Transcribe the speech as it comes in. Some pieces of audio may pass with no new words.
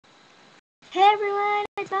Hey everyone,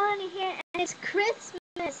 it's Melanie here, and it's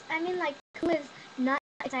Christmas. I mean, like, who is not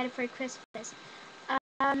excited for Christmas?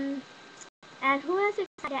 Um, and who is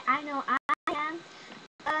excited? I know I am.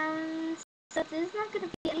 So this is not gonna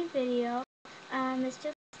be any video. It's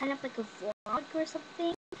just kind of like a vlog or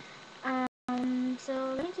something.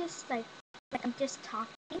 So let me just like I'm just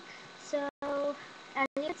talking. So as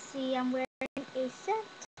you can see, I'm wearing a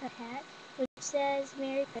Santa hat, which says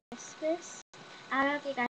Merry Christmas. I don't know if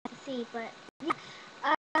you guys can see, but yeah.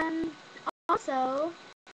 Um, Also,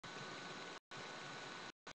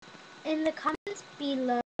 in the comments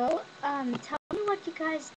below, tell me what you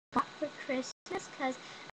guys got for Christmas, because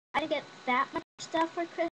I didn't get that much stuff for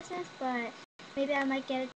Christmas, but maybe I might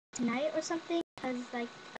get it tonight or something, because, like,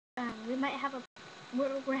 we might have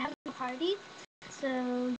we're having a party,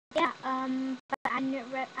 so, yeah,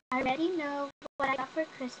 but I already know what I got for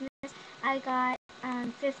Christmas. I got,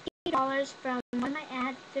 $50 from one of my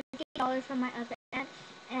aunts, $50 from my other aunt,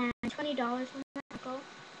 and $20 from my uncle.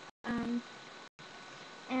 Um,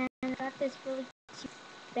 and I got this really cute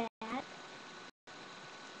bag,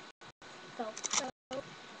 GoPro,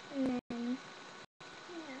 and then,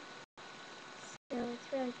 yeah, so it's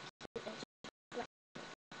really cute.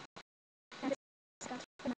 And this got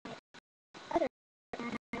from my other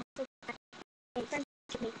aunt. I also got a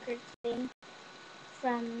friendship maker thing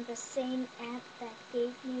from the same aunt that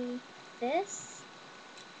gave me this,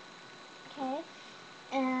 okay,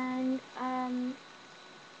 and,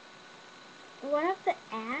 one of the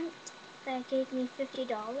aunts that gave me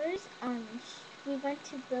 $50, we went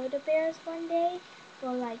to Build-A-Bears one day.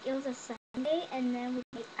 Well, like, it was a Sunday, and then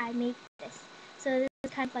I made this. So this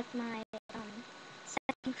is kind of like my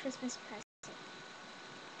second Christmas present,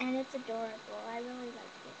 and it's adorable. I really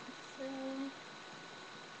like it. So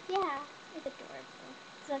yeah, it's adorable.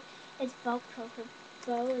 So it's Velcro. Her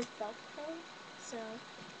bow is Velcro. So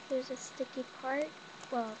here's a sticky part.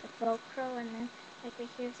 Well, the Velcro, and then like right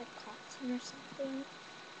here's a cotton or something.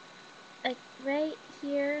 Like right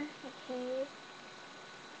here, okay,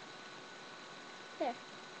 there,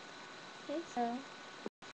 okay, so,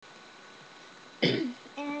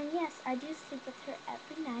 and yes, I do sleep with her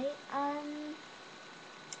every night,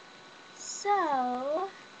 so,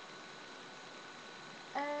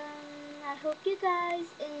 I hope you guys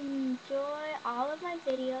enjoy all of my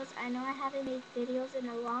videos. I know I haven't made videos in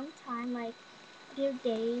a long time, like a few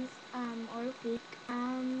days, or a week,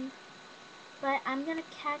 but I'm gonna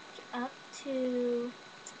catch up to,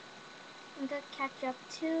 I'm gonna catch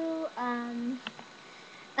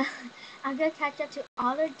up to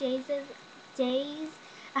all the days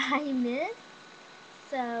I missed.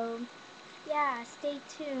 So yeah, stay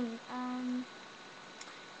tuned.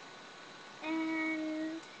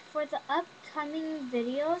 And for the upcoming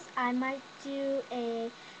videos, I might do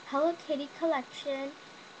a Hello Kitty collection.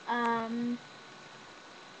 I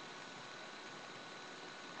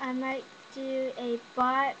might do a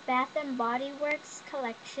Bath and Body Works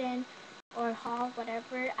collection or haul,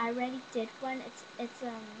 whatever. I already did one. It's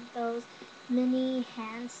those mini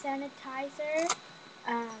hand sanitizer.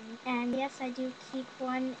 And yes, I do keep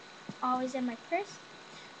one always in my purse.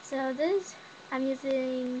 So this, I'm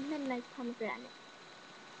using Midnight Pomegranate.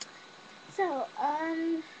 So,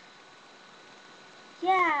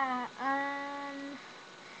 yeah,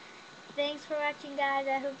 thanks for watching, guys.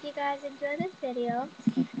 I hope you guys enjoyed this video.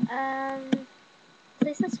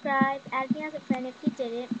 Please subscribe, add me as a friend if you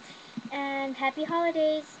didn't, and happy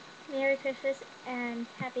holidays, Merry Christmas, and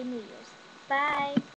Happy New Year's. Bye!